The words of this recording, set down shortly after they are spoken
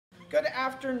Good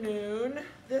afternoon.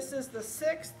 This is the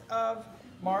 6th of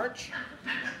March.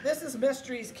 This is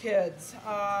Mystery's kids.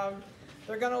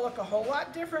 They're going to look a whole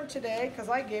lot different today because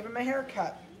I gave them a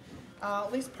haircut.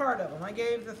 At least part of them. I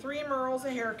gave the 3 Merles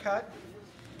a haircut,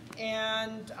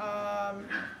 and I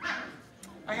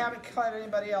haven't cut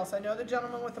anybody else. I know the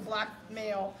gentleman with the black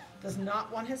male does not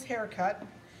want his haircut,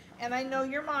 and I know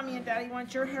your mommy and daddy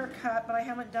want your haircut, but I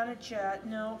haven't done it yet.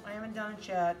 No, I haven't done it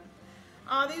yet.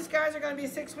 These guys are going to be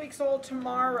 6 weeks old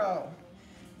tomorrow.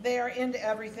 They are into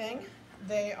everything.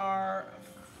 They are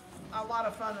a lot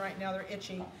of fun right now. They're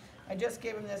itchy. I just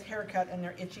gave them this haircut and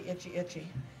they're itchy, itchy, itchy.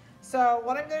 So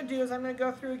what I'm going to do is I'm going to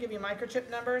go through and give you microchip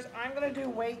numbers. I'm going to do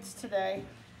weights today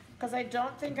because I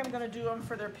don't think I'm going to do them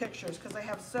for their pictures because I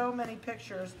have so many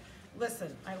pictures.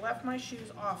 Listen, I left my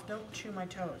shoes off. Don't chew my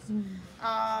toes.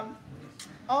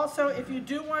 Also, if you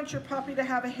do want your puppy to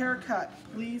have a haircut,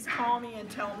 please call me and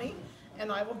tell me, and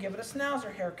I will give it a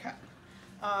schnauzer haircut.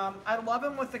 I love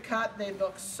them with the cut. They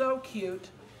look so cute,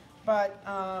 but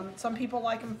some people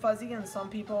like them fuzzy and some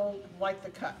people like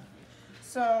the cut.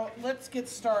 So let's get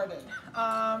started.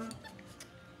 They're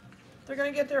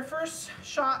going to get their first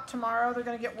shot tomorrow. They're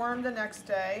going to get wormed the next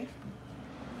day.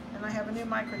 And I have a new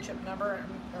microchip number,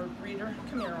 or reader.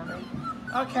 Come here, Omri.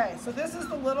 Okay, so this is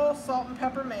the little salt and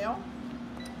pepper male.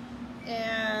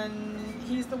 And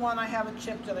he's the one I haven't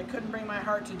chipped yet. I couldn't bring my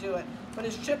heart to do it. But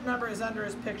his chip number is under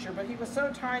his picture. But he was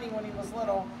so tiny when he was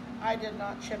little, I did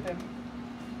not chip him.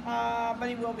 But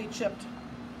he will be chipped.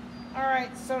 All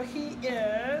right, so he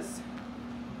is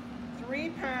 3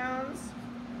 pounds,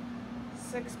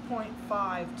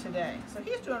 6.5 today. So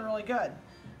he's doing really good.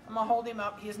 I'm gonna hold him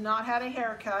up. He's not had a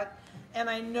haircut. And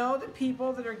I know the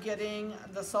people that are getting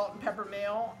the salt and pepper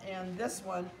male and this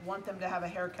one want them to have a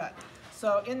haircut.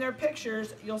 So in their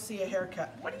pictures, you'll see a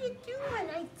haircut. What are you doing?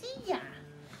 I see ya.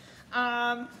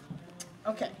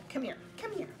 Okay, come here,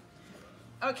 come here.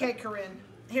 Okay, Corinne,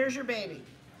 here's your baby.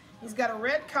 He's got a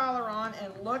red collar on,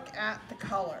 and look at the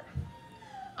color.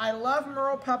 I love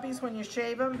Merle puppies when you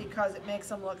shave them because it makes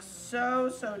them look so,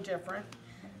 so different.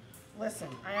 Listen,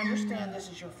 I understand this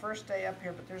is your first day up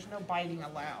here, but there's no biting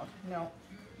allowed. No,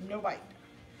 no bite.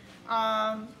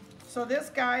 So this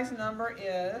guy's number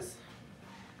is,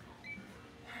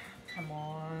 come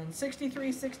on,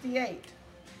 6368.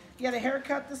 He had a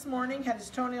haircut this morning, had his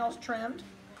toenails trimmed.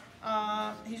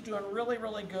 He's doing really,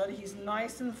 really good. He's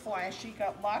nice and flashy,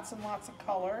 got lots and lots of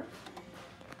color.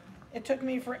 It took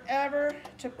me forever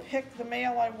to pick the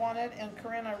male I wanted, and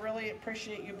Corinne, I really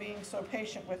appreciate you being so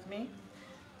patient with me.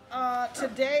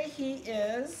 Today he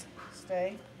is,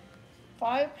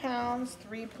 5 pounds,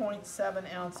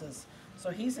 3.7 ounces. So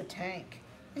he's a tank.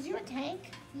 Is you a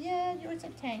tank? Yeah, you're a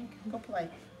tank. Go play.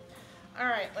 All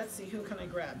right, let's see, who can I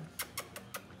grab?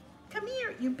 Come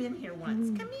here, you've been here once.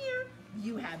 Come here.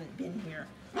 You haven't been here.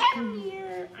 Come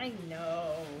here. I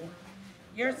know.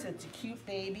 You're such a cute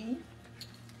baby.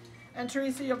 And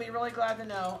Teresa, you'll be really glad to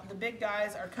know the big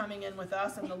guys are coming in with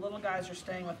us and the little guys are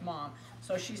staying with Mom.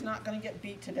 So she's not going to get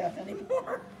beat to death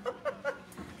anymore.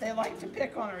 They liked to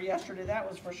pick on her yesterday, that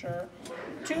was for sure.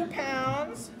 2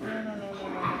 pounds. No.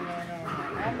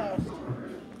 Almost.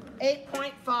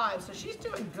 8.5. So she's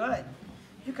doing good.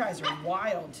 You guys are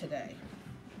wild today.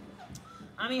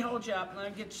 Let me hold you up and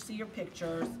I'll get to see your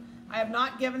pictures. I have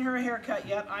not given her a haircut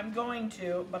yet. I'm going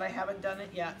to, but I haven't done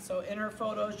it yet. So in her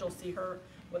photos, you'll see her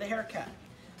with a haircut.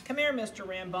 Come here, Mr.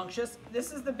 Rambunctious.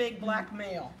 This is the big black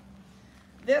male.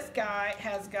 This guy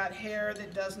has got hair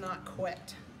that does not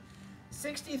quit.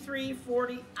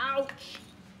 6340, ouch,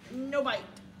 no bite.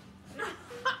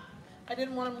 I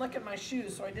didn't want him licking my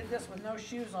shoes, so I did this with no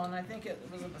shoes on. I think it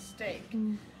was a mistake.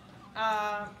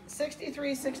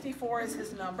 6364 is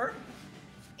his number.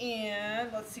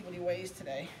 And let's see what he weighs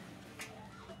today.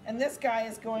 And this guy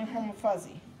is going home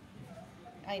fuzzy.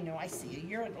 I know, I see you.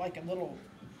 You're like a little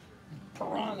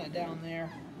piranha down there.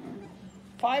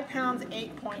 5 pounds,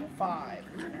 8.5.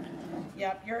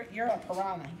 Yep, you're a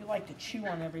piranha. You like to chew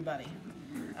on everybody.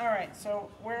 All right, so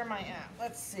where am I at?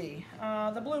 Let's see.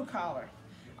 The blue collar.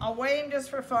 I'll weigh him just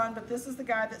for fun, but this is the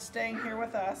guy that's staying here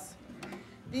with us.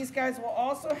 These guys will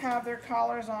also have their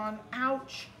collars on.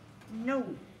 Ouch. No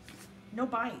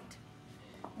bite.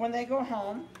 When they go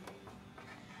home,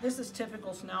 this is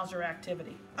typical schnauzer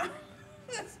activity.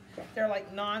 They're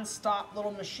like non-stop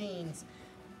little machines.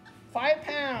 5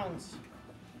 pounds,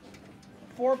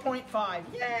 4.5.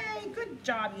 Yay, good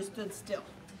job, you stood still.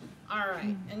 All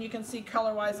right, and you can see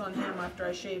color-wise on him after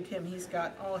I shaved him, he's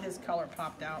got all his color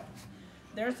popped out.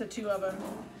 There's the 2 of them.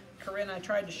 Corinne, I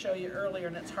tried to show you earlier,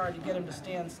 and it's hard to get him to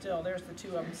stand still. There's the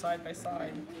 2 of them side by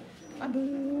side.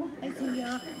 Boo, I see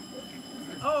ya.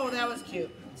 Oh, that was cute.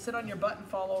 sit on your butt and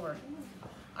fall over.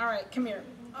 All right, come here.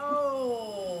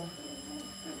 Oh,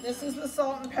 this is the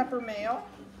salt and pepper male,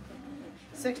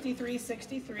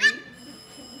 6363,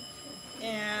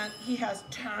 and he has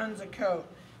tons of coat.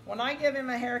 When I give him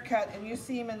a haircut and you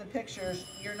see him in the pictures,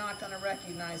 you're not going to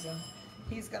recognize him.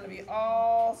 He's going to be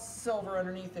all silver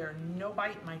underneath there. No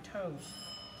bite in my toes.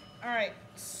 All right,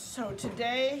 so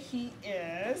today he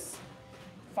is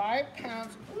 5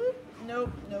 pounds. Oop,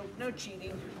 nope, no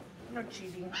cheating. No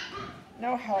cheating.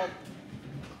 No help.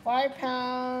 5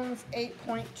 pounds,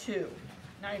 8.2.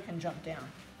 Now you can jump down.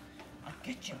 I'll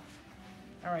get you.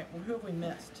 All right, well, who have we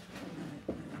missed?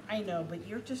 I know, but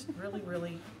you're just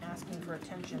really asking for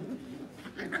attention.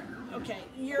 Okay,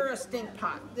 you're a stink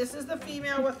pot. This is the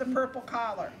female with the purple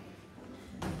collar.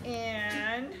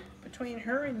 And between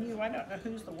her and you, I don't know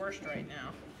who's the worst right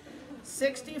now.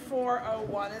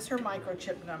 6401 is her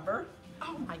microchip number.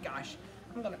 Oh my gosh.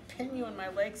 I'm gonna pin you in my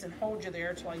legs and hold you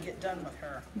there till I get done with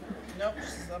her. Nope,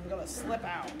 I'm gonna slip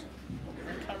out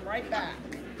and come right back.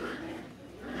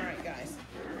 All right, guys.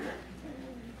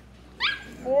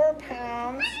 4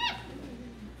 pounds,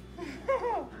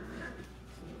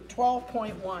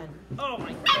 12.1. Oh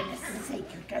my goodness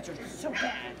sake, you guys are so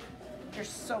bad. You're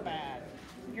so bad.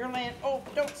 You're laying, oh,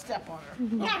 don't step on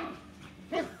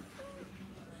her.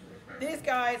 These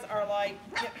guys are like,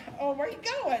 oh, where are you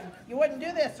going? You wouldn't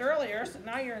do this earlier, so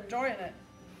now you're enjoying it.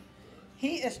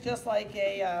 He is just like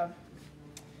a,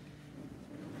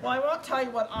 well, I won't tell you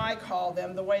what I call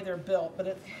them, the way they're built, but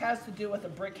it has to do with a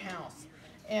brick house.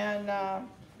 And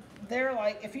they're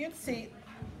like, if you'd see,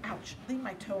 ouch, leave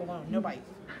my toe alone, no bite.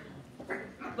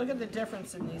 Look at the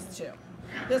difference in these two.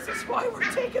 This is why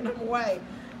we're taking him away.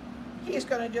 He's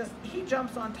gonna just, he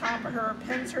jumps on top of her,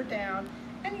 pins her down,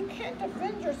 and you can't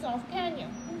defend yourself, can you?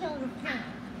 No, you can't.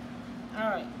 All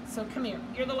right, so come here.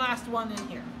 You're the last one in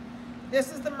here.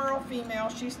 This is the Merle female.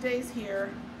 She stays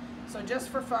here. So just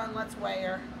for fun, let's weigh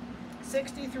her.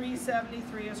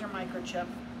 6373 is her microchip.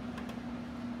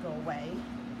 Go away.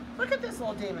 Look at this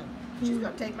little demon. She's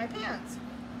gonna take my pants.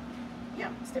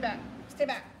 Yeah, stay back. Stay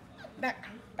back. Back.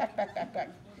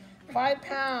 5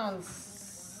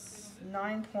 pounds,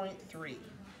 9.3.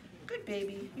 Good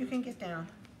baby. You can get down.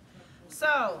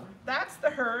 So that's the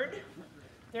herd.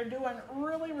 They're doing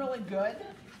really good.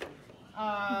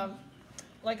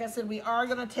 Like I said, we are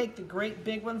going to take the great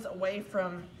big ones away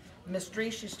from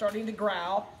Mystery. She's starting to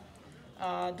growl.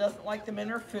 Doesn't like them in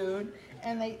her food.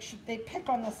 And they pick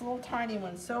on this little tiny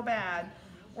one so bad.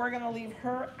 We're going to leave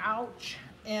her, ouch,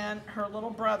 and her little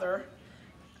brother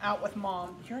out with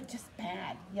mom. You're just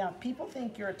bad. Yeah, people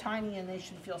think you're a tiny and they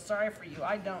should feel sorry for you.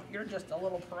 I don't. You're just a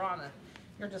little piranha.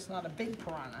 You're just not a big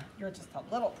piranha. You're just a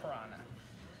little piranha.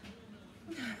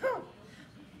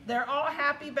 They're all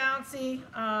happy, bouncy.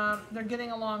 They're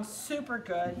getting along super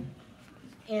good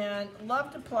and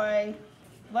love to play,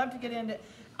 love to get into.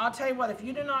 I'll tell you what, if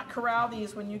you do not corral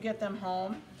these when you get them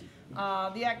home,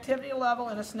 the activity level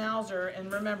in a schnauzer,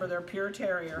 and remember they're pure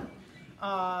terrier,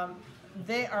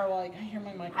 they are like, I hear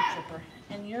my microchipper,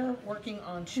 and you're working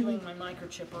on chewing my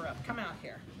microchipper up. Come out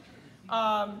here.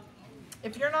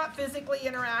 If you're not physically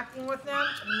interacting with them,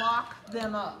 lock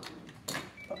them up.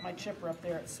 Put my chipper up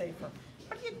there, it's safer.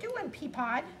 What are you doing,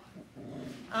 Peapod?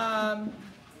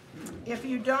 If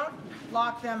you don't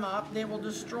lock them up, they will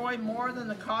destroy more than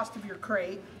the cost of your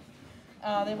crate.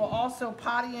 They will also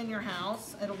potty in your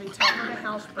house. It'll be tougher to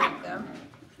housebreak them.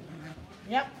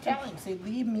 Yep, tell him, say,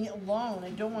 leave me alone. I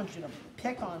don't want you to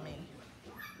pick on me.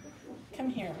 Come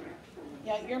here.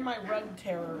 Yeah, you're my rug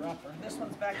terror-upper. This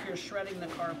one's back here shredding the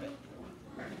carpet.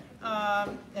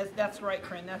 That's right,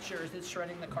 Corinne, that's yours. It's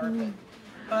shredding the carpet.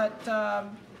 But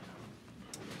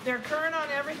they're current on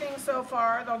everything so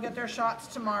far. They'll get their shots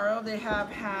tomorrow. They have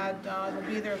had, it'll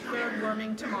be their 3rd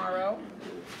worming tomorrow.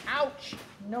 Ouch,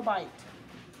 no bite.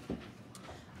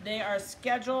 They are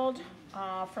scheduled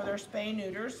for their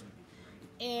spay-neuters.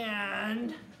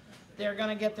 And they're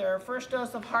gonna get their first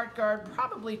dose of HeartGuard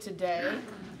probably today.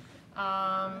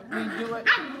 We do it,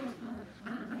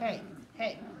 hey,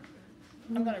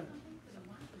 I'm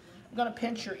gonna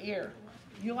pinch your ear.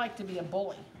 You like to be a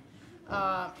bully.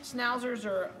 Schnauzers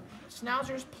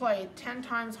play 10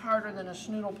 times harder than a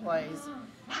schnoodle plays,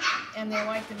 and they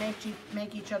like to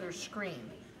make each other scream.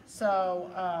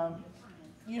 So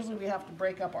usually we have to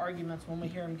break up arguments when we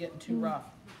hear them getting too rough,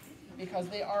 because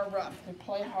they are rough. They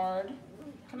play hard.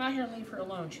 Come out here and leave her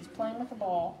alone. She's playing with the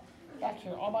ball back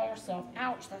here all by herself.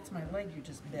 Ouch, that's my leg you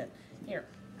just bit. Here,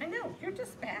 I know, you're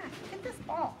just bad. Get this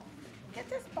ball. Get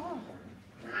this ball.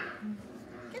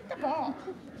 Get the ball.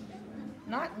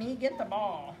 Not me, get the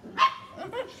ball.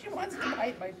 She wants to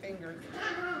bite my fingers.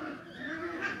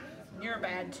 You're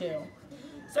bad too.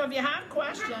 So if you have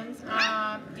questions,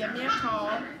 give me a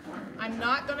call. I'm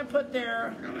not going to put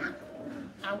their,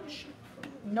 ouch,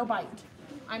 no bite.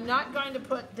 I'm not going to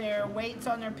put their weights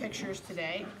on their pictures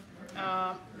today.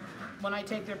 When I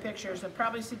take their pictures, I'll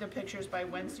probably see their pictures by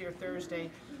Wednesday or Thursday.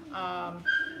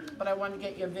 But I wanted to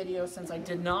get you a video since I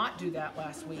did not do that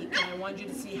last week. And I wanted you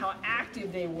to see how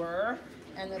active they were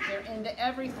and that they're into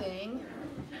everything.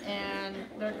 And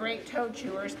they're great toe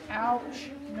chewers.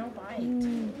 Ouch, no bite.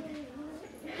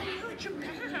 You're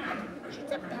bad. She's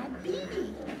a bad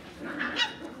baby.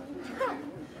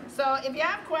 So if you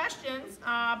have questions,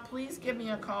 please give me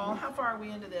a call. How far are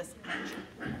we into this?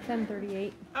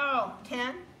 10:38. Oh,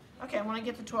 10? Okay, when I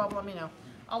get to 12, let me know.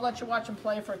 I'll let you watch them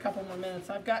play for a couple more minutes.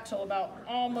 I've got till about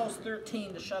almost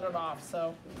 13 to shut it off,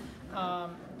 so. I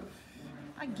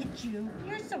get you.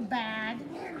 You're so bad.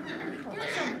 You're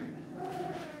so...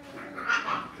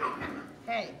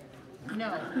 Hey,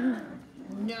 no.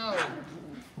 No.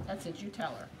 That's it, you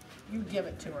tell her. You give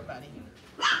it to her, buddy.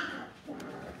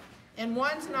 And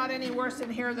one's not any worse in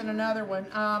here than another one.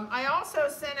 I also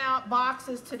sent out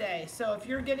boxes today. So if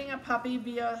you're getting a puppy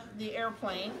via the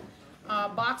airplane,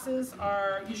 boxes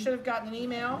are, you should have gotten an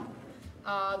email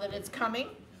that it's coming,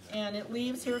 and it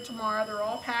leaves here tomorrow. They're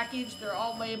all packaged, they're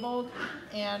all labeled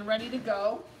and ready to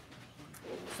go.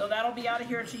 So that'll be out of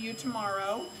here to you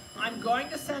tomorrow. I'm going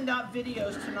to send out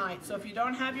videos tonight. So if you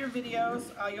don't have your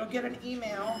videos, you'll get an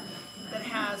email that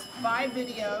has 5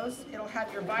 videos. It'll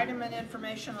have your vitamin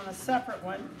information on a separate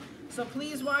one. So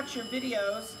please watch your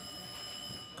videos.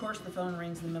 Of course, the phone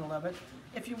rings in the middle of it.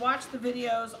 If you watch the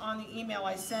videos on the email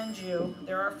I send you,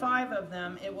 there are 5 of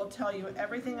them. It will tell you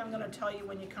everything I'm going to tell you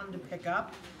when you come to pick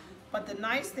up. But the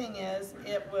nice thing is,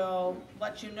 it will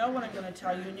let you know what I'm going to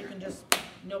tell you, and you can just,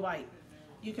 no bite.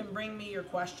 You can bring me your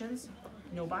questions,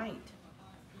 no bite.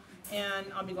 And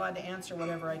I'll be glad to answer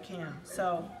whatever I can.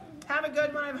 So have a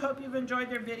good one. I hope you've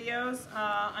enjoyed their videos.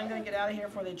 I'm going to get out of here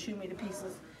before they chew me to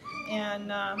pieces.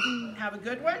 And have a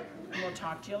good one, and we'll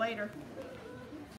talk to you later.